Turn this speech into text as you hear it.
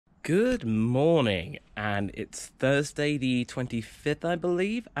Good morning, and it's Thursday the 25th, I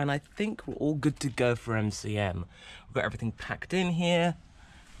believe, and I think we're all good to go for MCM. We've got everything packed in here.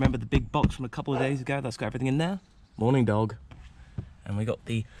 Remember the big box from a couple of days ago? That's got everything in there. Morning, dog. And we got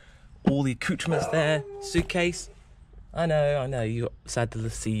all the accoutrements there. Suitcase. I know, you're sad to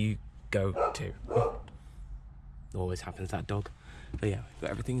see you go too. Always happens, that dog. But yeah, we've got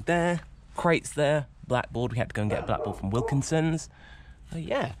everything there. Crates there. Blackboard. We had to go and get a blackboard from Wilkinson's.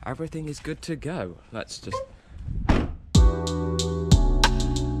 Yeah, everything is good to go. Let's just... So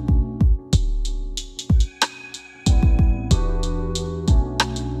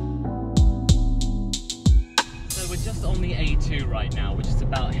we're just on the A2 right now. We're just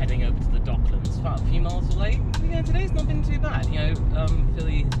about heading over to the Docklands. About a few miles away. Yeah, today's not been too bad. You know,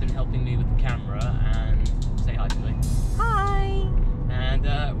 Philly has been helping me with the camera, and... Say hi, Philly. Hi! And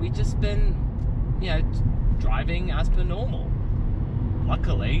we've just been, you know, driving as per normal.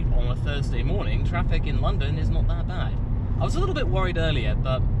 Luckily, on a Thursday morning, traffic in London is not that bad. I was a little bit worried earlier,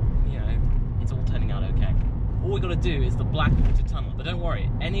 but, you know, it's all turning out okay. All we got to do is the Blackwater Tunnel, but don't worry,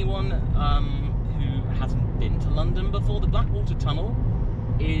 anyone who hasn't been to London before, the Blackwater Tunnel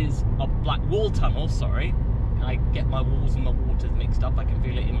is a Blackwall Tunnel, sorry. I get my walls and my waters mixed up, I can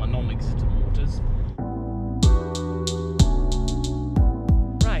feel it in my non-existent waters.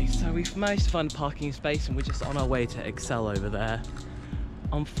 Right, so we've managed to find a parking space and we're just on our way to Excel over there.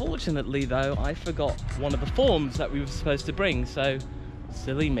 Unfortunately though, I forgot one of the forms that we were supposed to bring, so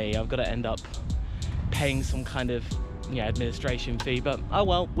silly me, I've got to end up paying some kind of, you know, administration fee, but oh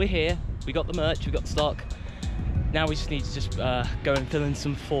well, we're here, we got the merch, we got the stock, now we just need to just go and fill in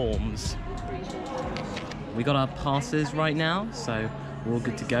some forms. We got our passes right now, so we're all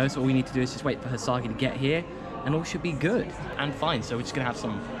good to go, so all we need to do is just wait for Hosagi to get here, and all should be good and fine. So we're just gonna have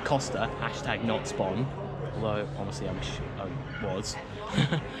some Costa, hashtag not spawn, although honestly I wish I was.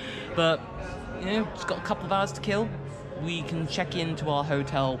 But, you know, just got a couple of hours to kill. We can check into our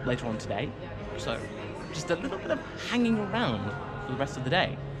hotel later on today. So, just a little bit of hanging around for the rest of the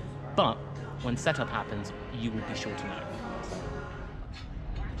day. But, when setup happens, you will be sure to know.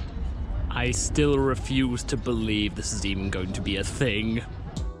 I still refuse to believe this is even going to be a thing.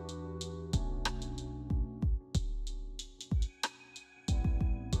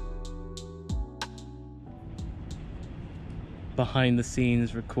 Behind the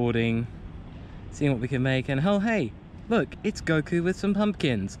scenes recording, seeing what we can make, and oh hey, look, it's Goku with some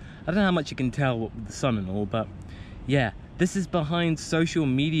pumpkins. I don't know how much you can tell with the sun and all, but yeah, this is behind social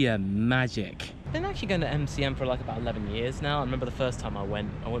media magic. I've been actually going to MCM for like about 11 years now. I remember the first time I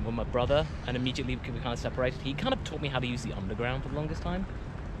went with my brother, and immediately we kind of separated. He kind of taught me how to use the underground for the longest time.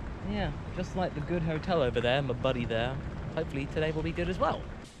 Yeah, just like the good hotel over there, my buddy there. Hopefully today will be good as well.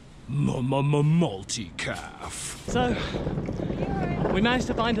 Multi-calf. So, we managed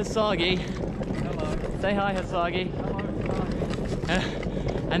to find Hosagi. Hello. Say hi, Hosagi.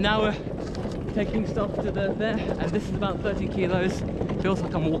 Hello. And now we're taking stuff to the there, and this is about 30 kilos. Feels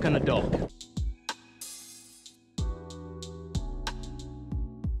like I'm walking a dog.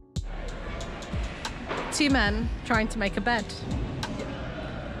 Two men trying to make a bed.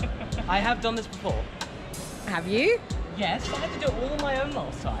 I have done this before. Have you? Yes, I had to do it all on my own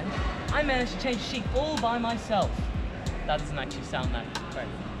last time. I managed to change a sheet all by myself. That doesn't actually sound that great,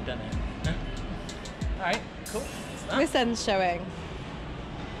 does it? Alright, cool. This end's showing.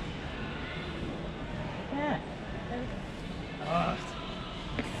 Yeah.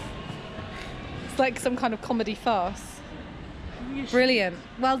 It's like some kind of comedy farce. Brilliant.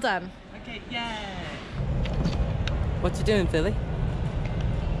 Well done. Okay, yay. What you doing, Philly?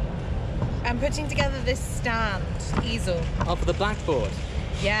 I'm putting together this stand, easel. Oh, for the blackboard?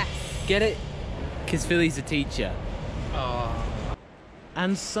 Yes. Get it? Because Philly's a teacher. Oh.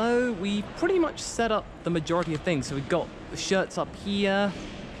 And so we pretty much set up the majority of things. So we've got the shirts up here.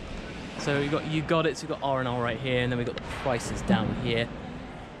 So we've got You Got It, so we've got R&R right here, and then we've got the prices down here.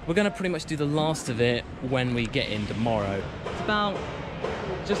 We're gonna pretty much do the last of it when we get in tomorrow. It's about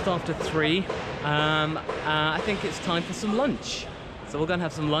just after 3. I think it's time for some lunch. So we're gonna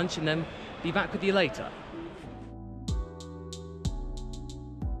have some lunch and then be back with you later.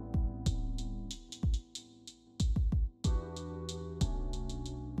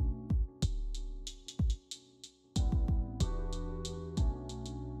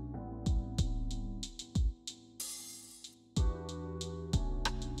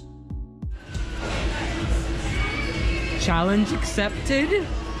 Challenge accepted?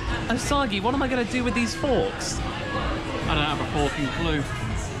 Hosagi, what am I gonna do with these forks? I don't have a forking clue.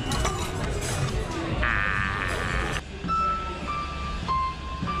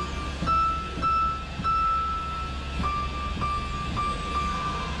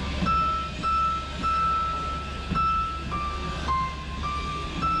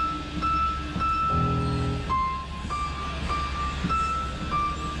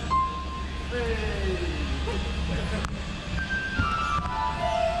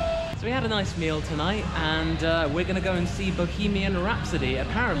 So we had a nice meal tonight, and we're gonna go and see Bohemian Rhapsody,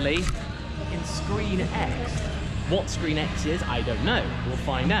 apparently in Screen X. What Screen X is, I don't know. We'll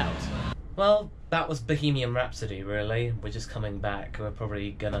find out. Well, that was Bohemian Rhapsody, really. We're just coming back. We're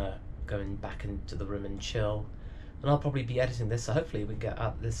probably gonna go back into the room and chill. And I'll probably be editing this, so hopefully we get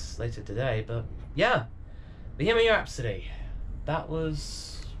up this later today. But yeah, Bohemian Rhapsody. That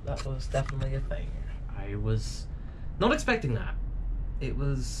was definitely a thing. I was not expecting that. It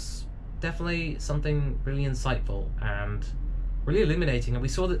was definitely something really insightful and really illuminating, and we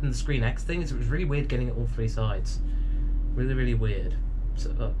saw that in the Screen X thing, so it was really weird getting it all three sides. Really, really weird.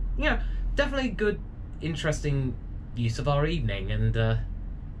 So, yeah, definitely good, interesting use of our evening, and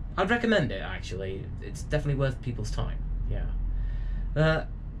I'd recommend it, actually. It's definitely worth people's time, yeah.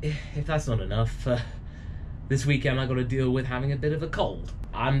 If that's not enough, this weekend I got to deal with having a bit of a cold.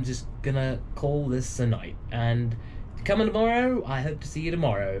 I'm just gonna call this a night, and if you come in tomorrow, I hope to see you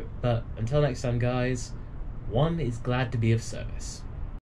tomorrow. But until next time, guys, one is glad to be of service.